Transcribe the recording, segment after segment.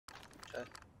Okay.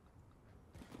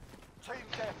 Team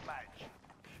deathmatch.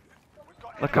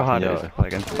 Look how hard it is to play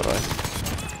against, by the way.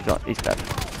 He's dead.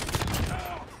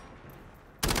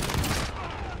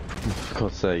 For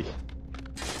God's sake.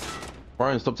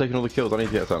 Ryan, stop taking all the kills, I need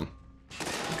to get some.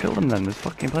 Kill them then, there's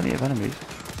fucking plenty of enemies.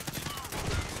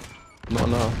 Not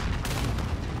enough.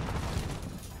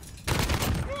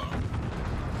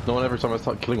 No one every time I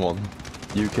start killing one,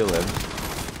 you kill him.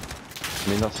 I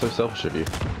mean, that's so selfish of you.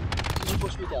 Did you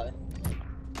watch me die?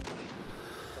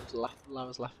 I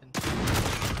was laughing.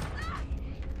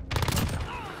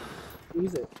 Who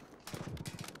is it?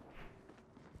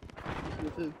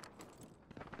 Who?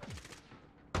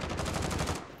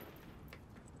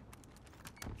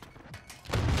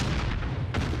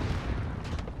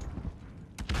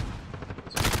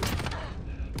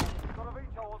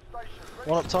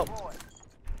 One up top.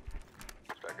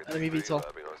 Enemy VTOL.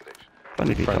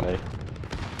 Friendly VTOL. Friendly.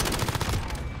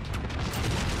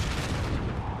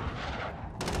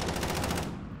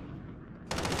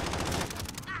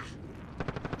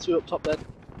 Two up top dead.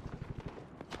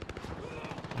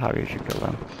 Harry should kill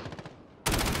them.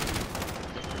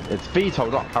 It's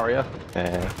VTOL, not Harrier.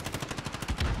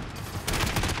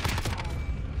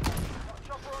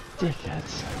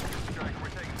 Dickheads.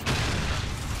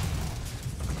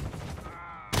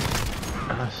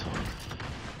 Asshole.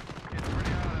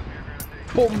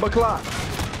 Bomba clap!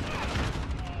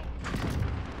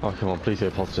 Oh come on, please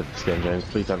go positive this game, James.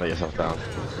 Please don't let yourself down.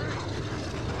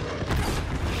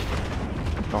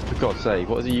 Oh, for God's sake,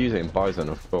 what is he using? Bison,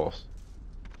 of course.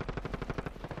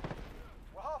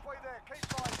 We're halfway there. Keep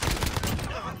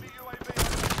fighting.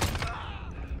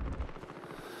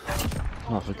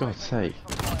 Oh, for God's sake.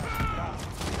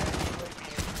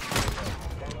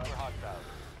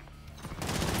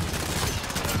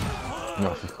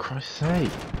 Oh, for Christ's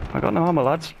sake. I got no armor,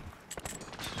 lads.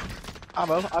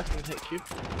 Ammo, I can hit you.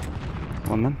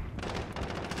 One then.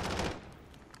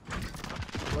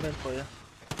 One in for you.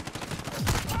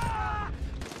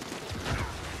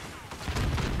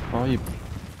 Oh, you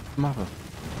mother.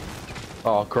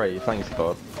 Oh, great, thanks,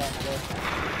 God.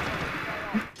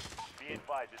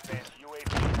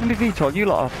 Enemy VTOL, you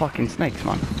lot are fucking snakes,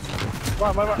 man.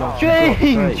 Right. No,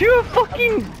 James, you're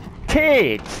fucking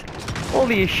tits! All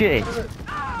of your shit.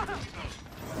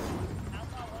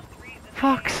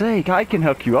 Fuck's sake, I can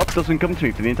hook you up, doesn't come to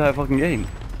me for the entire fucking game.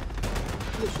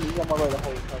 Literally, on my way the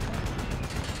whole time.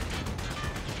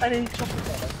 Any chocolate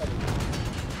down there,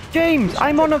 James,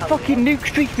 I'm on a fucking nuke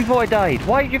streak before I died.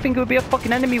 Why do you think it would be a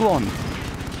fucking enemy one?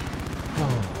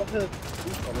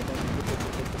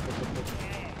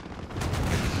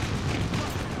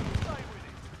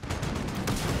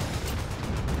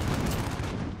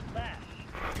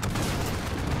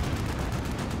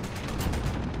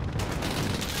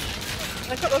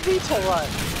 I got the VTOL right.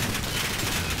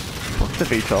 Fuck the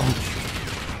VTOL.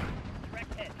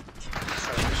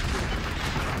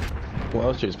 What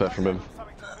else do you expect from him?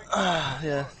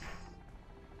 Yeah.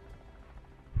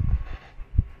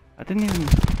 I didn't even...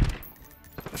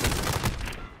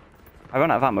 I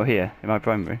ran out of ammo here, in my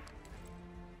primary.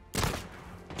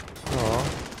 Aww.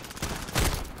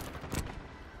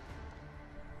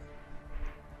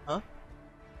 Huh?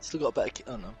 Still got a better kit.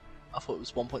 Oh no. I thought it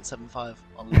was 1.75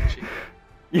 on the sheet.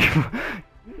 I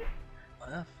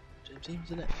have. James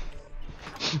Eames, isn't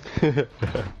it?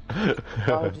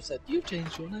 I just said, you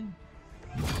changed your name.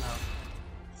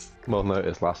 Well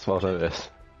noticed, lass, well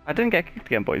noticed. I didn't get kicked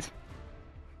again, boys.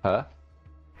 Huh?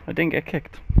 I didn't get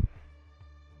kicked.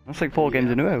 That's like 4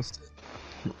 games in a row.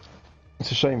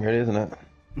 It's a shame, really, isn't it?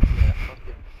 Yeah,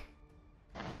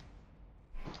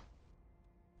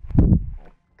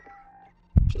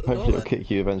 Hopefully it'll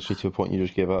kick you eventually to a point you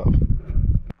just give up.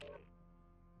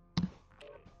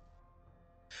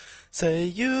 say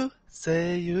it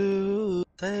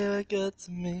good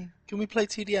to me. Can we play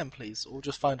TDM, please? Or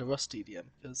just find a Rust TDM?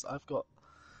 Because I've got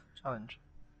challenge.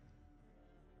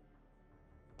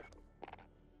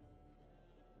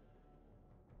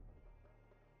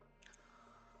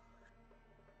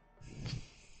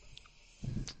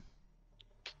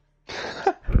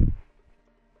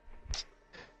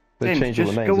 They James, changed all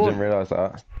the just names, go I on. didn't realise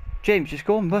that. James, just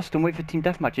go on Rust and wait for Team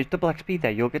Deathmatch. It's double XP there.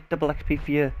 You'll get double XP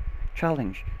for your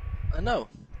challenge. I know.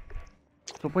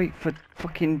 So wait for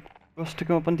fucking Rust to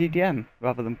go up on DDM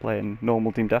rather than playing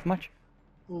normal Team Deathmatch.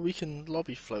 Well, we can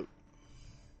lobby float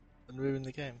and ruin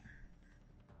the game.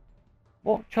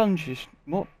 What challenges?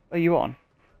 What are you on?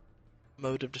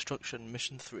 Mode of Destruction,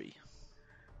 Mission 3.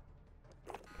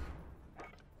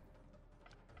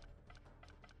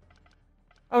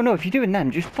 Oh no, if you're doing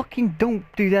them, just fucking don't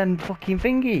do them fucking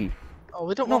thingy. Oh,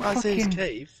 we don't Not want Isaiah's fucking-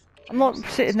 cave. I'm not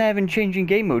sitting there and changing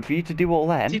game mode for you to do all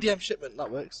that. TDM shipment, that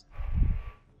works.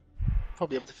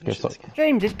 Probably able to finish Yes, it. This game.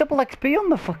 James, it's double XP on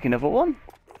the fucking other one.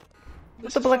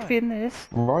 This Double is XP fine. in this.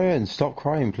 Ryan, stop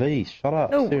crying, please. Shut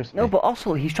up. No, Seriously. no, but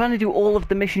also he's trying to do all of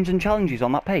the missions and challenges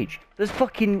on that page. There's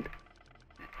fucking.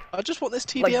 I just want this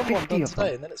Like TDM one 50 done of them.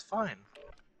 today, and then it's fine.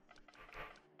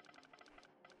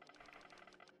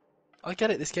 I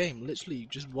get it. This game, literally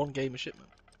just one game of shipment.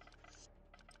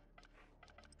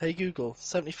 Hey Google,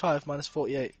 75 minus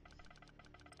 48.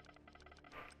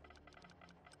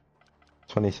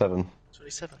 27.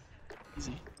 27.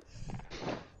 Easy.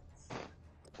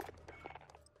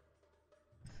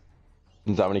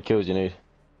 Is that how many kills you need?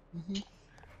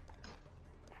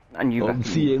 And you reckon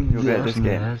seeing you'll get this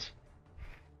game.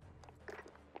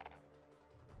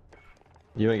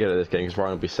 You won't get it this game because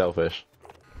Ryan will be selfish.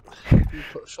 You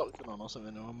put a shotgun on or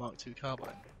something, or a Mark II carbine.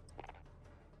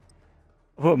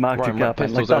 What Mark II Ryan, carbine? Like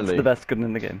pistols that's only. the best gun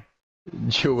in the game.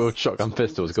 Dual wield shotgun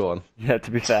pistols, go on. Yeah,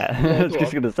 to be fair, Yeah, I was go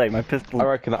just on. gonna say my pistol. I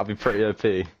reckon that'll be pretty OP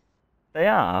They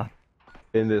are.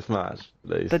 in this match, at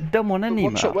least. They're dumb on any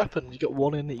One shot map. weapon, you got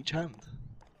one in each hand.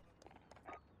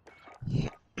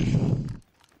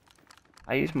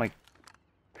 I use my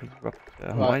corruptor.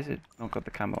 Right. Why is it not got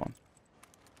the camera on?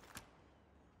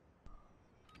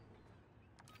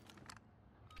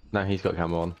 Now he's got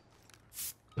camera on.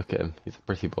 Look at him, he's a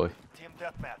pretty boy. Team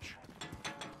deathmatch.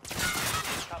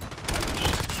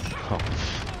 Oh,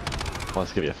 well,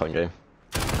 it's gonna be a fun game.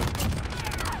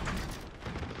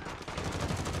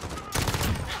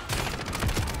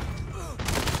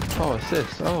 Oh,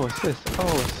 assist, oh, assist,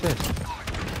 oh,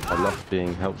 assist. I love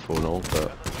being helpful and all,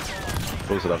 but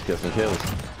I also love to get some kills.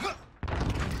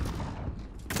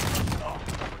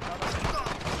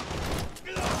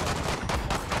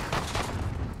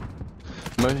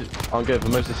 I'm going for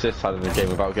most assists had in the game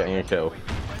without getting a kill.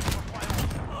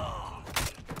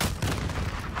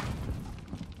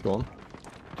 Go on.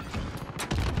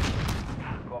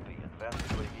 Copy. Advanced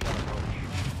UAV on approach.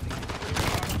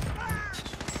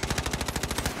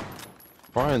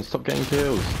 Brian, stop getting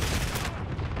kills.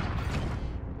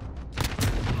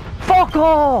 Fuck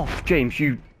off, James!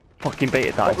 You fucking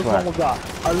baited that. I What was wrong swear. with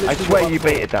that? I literally swear got you round the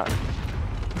baited that. corner-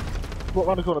 Walked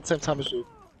round the corner at the same time as you.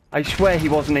 I swear he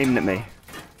wasn't aiming at me.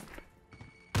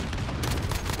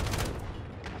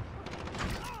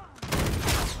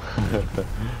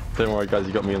 Don't worry guys,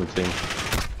 you got me on the team.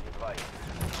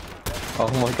 Oh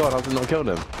my god, how did I not kill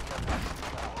him?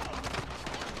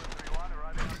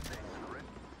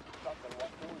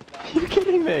 Are you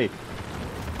kidding me?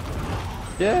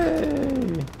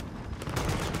 Yay!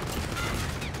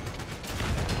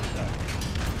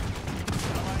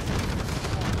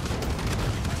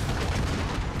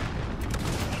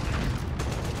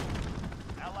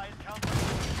 Allied counter.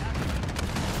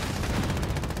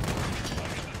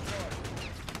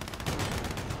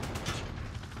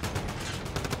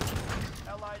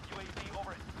 Allied UAV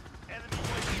over. Enemy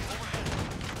UAV overhead.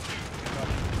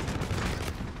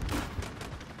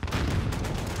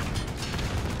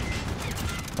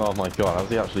 Oh my god, how's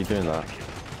he actually doing that?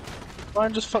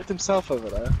 Ryan just fucked himself over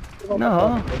there.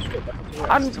 No.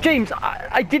 And James,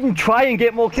 I didn't try and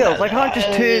get more kills. I can't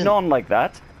just turn on like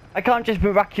that. I can't just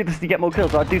miraculously get more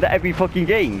kills. I do that every fucking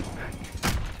game.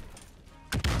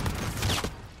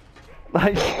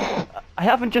 Like, I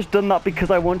haven't just done that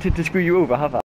because I wanted to screw you over, have I?